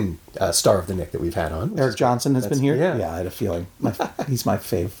second star of the Nick that we've had on. Eric Johnson has been here. Yeah. I had a feeling. He's my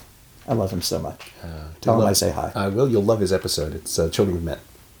fave. I love him so much. Tell him I say hi. I will. You'll love his episode. It's Children of Men.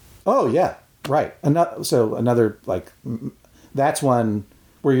 Oh yeah, right. Another like that's one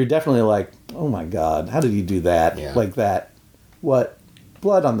where you're definitely like, oh my god, how did you do that? Yeah. Like that. What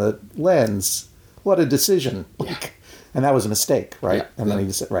blood on the lens? What a decision. Yeah. And that was a mistake, right? Yeah. And then he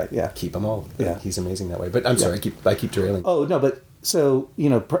just said, right, yeah. Keep them all. Yeah. He's amazing that way. But I'm sorry, I keep derailing. Oh no, but so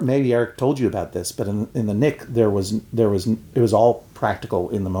maybe Eric told you about this, but in the Nick it was all practical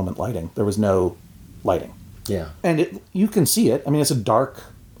in the moment lighting. There was no lighting, Yeah. and you can see it. I mean, it's a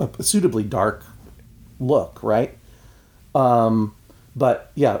suitably dark look, right?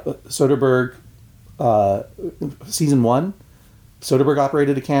 But yeah, Soderbergh, season 1, Soderbergh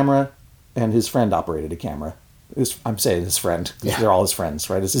operated a camera, and his friend operated a camera. I'm saying his friend. Yeah. They're all his friends,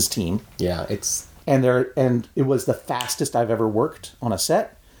 right? It's his team. Yeah. It's And it was the fastest I've ever worked on a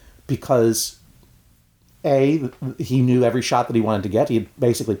set because he knew every shot that he wanted to get. He had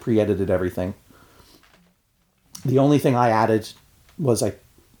basically pre-edited everything. The only thing I added was I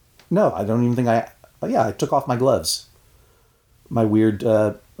took off my gloves, my weird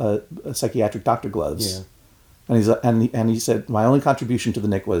psychiatric doctor gloves. Yeah. And he said my only contribution to the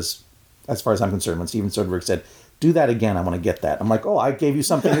Nick was, as far as I'm concerned, when Steven Soderbergh said, "Do that again. I want to get that." I'm like, "Oh, I gave you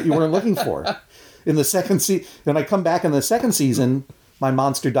something that you weren't looking for." In the second season, then I come back in the second season. My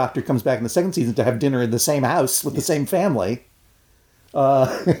monster doctor comes back in the second season to have dinner in the same house with the same family.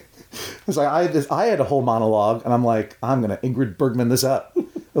 It's like I had a whole monologue, and I'm like, I'm gonna Ingrid Bergman this up.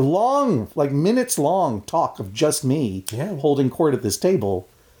 A long, like minutes long talk of just me holding court at this table,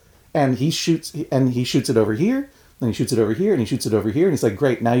 and he shoots it over here, and he shoots it over here, and he shoots it over here, and he's like,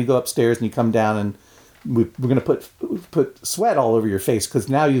 great, now you go upstairs and you come down and we're going to put sweat all over your face because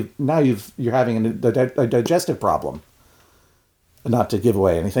now you're having a digestive problem. Not to give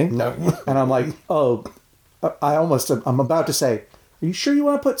away anything. No. And I'm like, oh, I'm about to say, are you sure you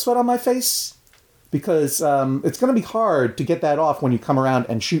want to put sweat on my face? Because it's going to be hard to get that off when you come around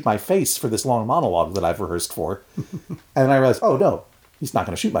and shoot my face for this long monologue that I've rehearsed for. And I realized, oh no, he's not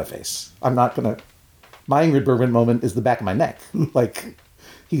going to shoot my face. I'm not going to. My Ingrid Bergman moment is the back of my neck. Like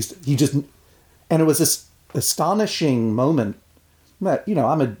he just. And it was this astonishing moment that,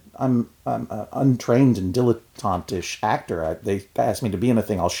 I'm an untrained and dilettante-ish actor. They asked me to be in a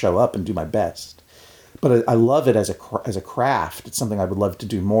thing, I'll show up and do my best. But I love it as a craft. It's something I would love to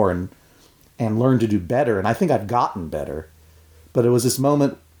do more and learn to do better. And I think I've gotten better. But it was this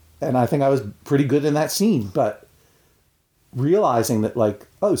moment, and I think I was pretty good in that scene. But realizing that, like,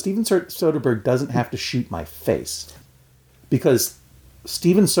 oh, Steven Soderbergh doesn't have to shoot my face. Because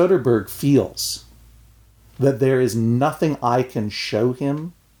Steven Soderbergh feels that there is nothing I can show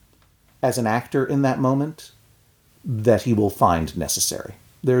him as an actor in that moment that he will find necessary.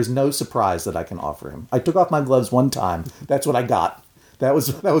 There is no surprise that I can offer him. I took off my gloves one time. That's what I got. That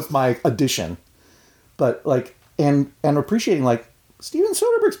was my addition. But like, and appreciating, like, Steven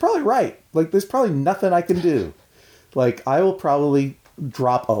Soderbergh's probably right. Like, there's probably nothing I can do. Like, I will probably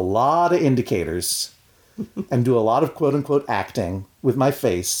drop a lot of indicators and do a lot of quote unquote acting with my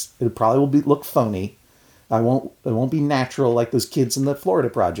face. It probably will look phony. It won't be natural like those kids in the Florida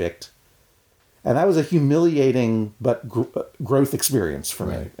Project. And that was a humiliating but growth experience for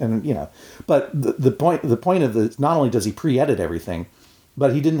me. Right. And but the point of the, not only does he pre-edit everything,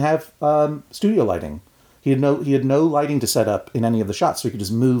 but he didn't have studio lighting. He had no lighting to set up in any of the shots, so he could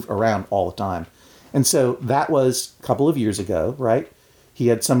just move around all the time. And so that was a couple of years ago, right? He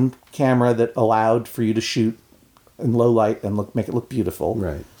had some camera that allowed for you to shoot in low light and make it look beautiful.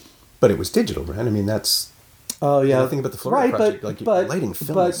 Right. But it was digital, right? I mean, that's... Oh, yeah. The thing about the Florida Project, lighting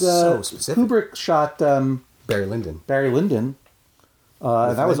film is so specific. Kubrick shot... Barry Lyndon.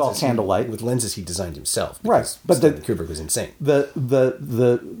 That was all candlelight. With lenses he designed himself. Right. But Kubrick was insane.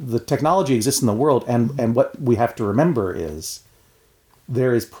 The technology exists in the world, and what we have to remember is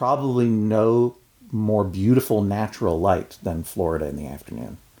there is probably no more beautiful natural light than Florida in the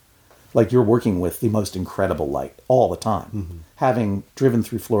afternoon. Like, you're working with the most incredible light all the time. Mm-hmm. Having driven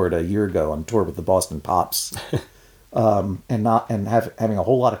through Florida a year ago on tour with the Boston Pops, having a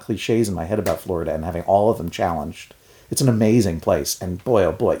whole lot of cliches in my head about Florida and having all of them challenged, it's an amazing place. And boy,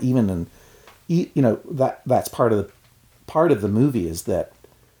 oh boy, that's part of the movie is that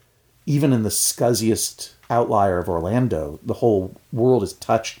even in the scuzziest outlier of Orlando, the whole world is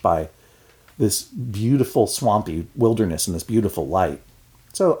touched by this beautiful swampy wilderness and this beautiful light.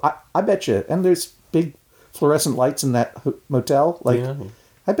 So I bet you, and there's big fluorescent lights in that motel. Like, yeah.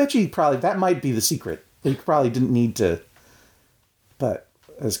 I bet you that might be the secret. You probably didn't need to, but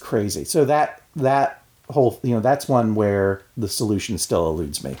it's crazy. So that whole, that's one where the solution still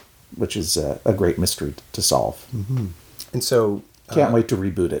eludes me, which is a great mystery to solve. Mm-hmm. And so... Can't wait to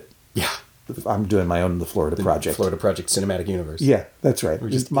reboot it. Yeah. I'm doing my own The Florida Project. Florida Project Cinematic Universe. Yeah, that's right.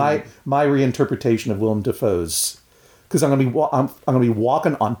 Just my reinterpretation of Willem Dafoe's, because I'm gonna be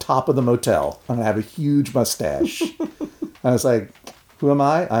walking on top of the motel. I'm gonna have a huge mustache, and I was like, "Who am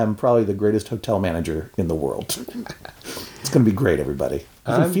I? I'm probably the greatest hotel manager in the world." It's gonna be great, everybody.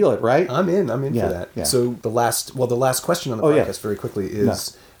 You can feel it, right? I'm in for that. Yeah. So the last question on the podcast, very quickly,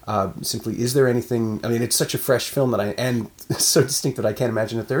 is. Simply, is there anything? I mean, it's such a fresh film and so distinct that I can't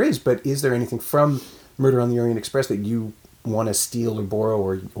imagine that there is. But is there anything from Murder on the Orient Express that you want to steal or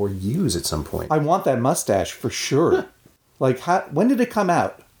borrow or use at some point? I want that mustache for sure. Like, when did it come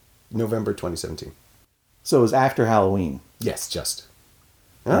out? November 2017. So it was after Halloween. Yes, just.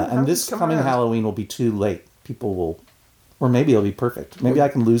 And this coming Halloween will be too late. People will, or maybe it'll be perfect. Maybe I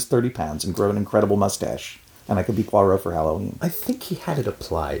can lose 30 pounds and grow an incredible mustache. And I could be Poirot for Halloween. I think he had it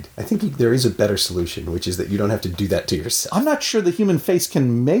applied. I think there is a better solution, which is that you don't have to do that to yourself. I'm not sure the human face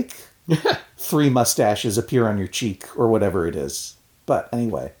can make 3 mustaches appear on your cheek or whatever it is. But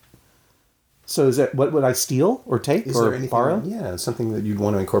anyway. So is that what would I steal or take is or there anything, borrow? Yeah, something that you'd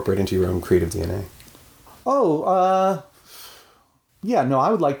want to incorporate into your own creative DNA. Yeah, no, I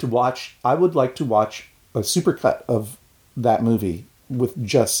would like to watch a supercut of that movie with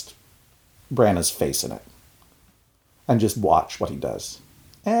just Branagh's face in it. And just watch what he does,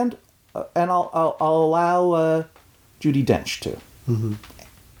 and I'll allow Judi Dench to. Mm-hmm.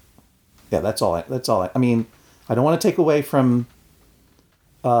 Yeah, that's all. I mean, I don't want to take away from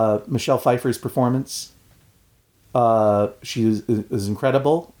Michelle Pfeiffer's performance. She is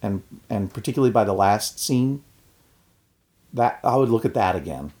incredible, and particularly by the last scene, that I would look at that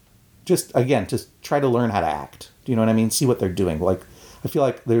again. Just try to learn how to act. Do you know what I mean? See what they're doing. Like, I feel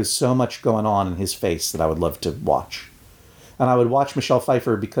like there's so much going on in his face that I would love to watch. And I would watch Michelle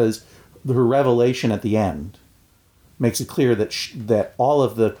Pfeiffer because her revelation at the end makes it clear that that all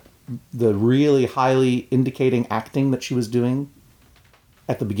of the really highly indicating acting that she was doing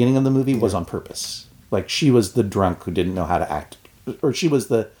at the beginning of the movie was on purpose. Like, she was the drunk who didn't know how to act, or she was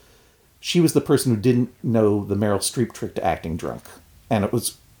the person who didn't know the Meryl Streep trick to acting drunk. And it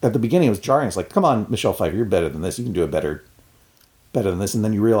was at the beginning, it was jarring. It's like, come on, Michelle Pfeiffer, you're better than this. You can do it better than this. And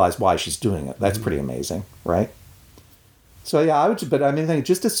then you realize why she's doing it. That's pretty amazing, right? So yeah, I would. But I mean,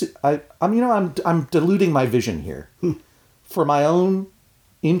 I'm diluting my vision here for my own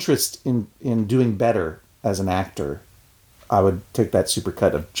interest in doing better as an actor. I would take that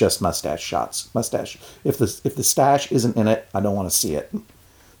supercut of just mustache shots. Mustache. If the stash isn't in it, I don't want to see it.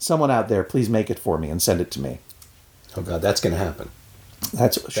 Someone out there, please make it for me and send it to me. Oh God, that's going to happen.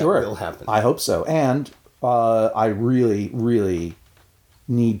 That sure will happen. I hope so. And I really, really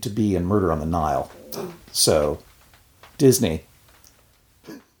need to be in Murder on the Nile. So, Disney.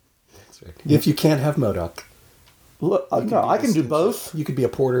 That's right. If you can't have MODOK. Look, no, I can do both. You could be a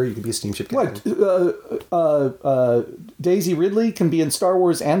porter. You could be a steamship captain. What? Daisy Ridley can be in Star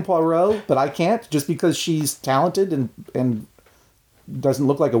Wars and Poirot, but I can't just because she's talented and doesn't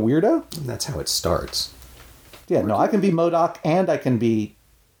look like a weirdo? And that's how it starts. Yeah, no, I can be MODOK and I can be...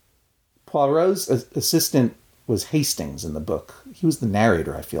 Poirot's assistant was Hastings in the book. He was the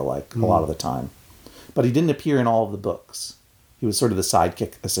narrator, I feel like, a lot of the time. But he didn't appear in all of the books. He was sort of the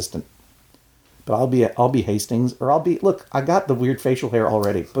sidekick assistant. But I'll be Hastings, or I'll be... Look, I got the weird facial hair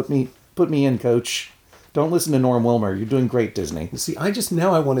already. Put me in, coach. Don't listen to Norm Wilmer. You're doing great, Disney. See, I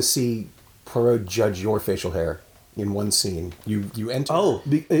want to see Poirot judge your facial hair in one scene. You enter... Oh,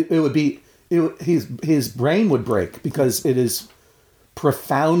 it would be... his brain would break because it is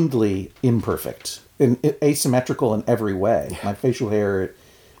profoundly imperfect and asymmetrical in every way. Yeah. My facial hair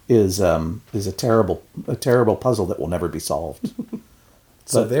is a terrible puzzle that will never be solved.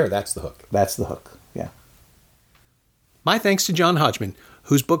 So that's the hook. That's the hook. Yeah. My thanks to John Hodgman,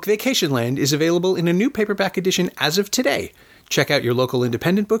 whose book Vacationland is available in a new paperback edition as of today. Check out your local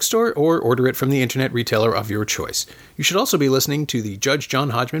independent bookstore or order it from the internet retailer of your choice. You should also be listening to the Judge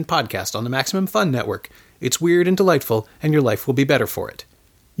John Hodgman podcast on the Maximum Fun Network. It's weird and delightful, and your life will be better for it.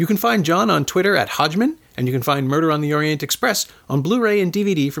 You can find John on Twitter at Hodgman, and you can find Murder on the Orient Express on Blu-ray and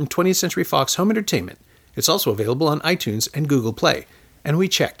DVD from 20th Century Fox Home Entertainment. It's also available on iTunes and Google Play. And we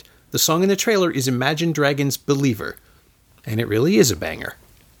checked. The song in the trailer is Imagine Dragons' Believer. And it really is a banger.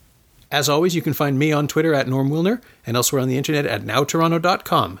 As always, you can find me on Twitter at Norm Wilner and elsewhere on the internet at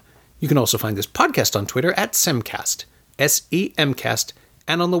nowtoronto.com. You can also find this podcast on Twitter at Semcast, S-E-M-Cast,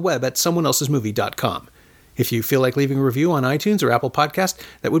 and on the web at someoneelsesmovie.com. If you feel like leaving a review on iTunes or Apple Podcast,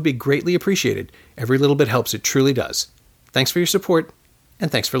 that would be greatly appreciated. Every little bit helps, it truly does. Thanks for your support,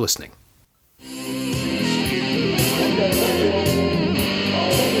 and thanks for listening.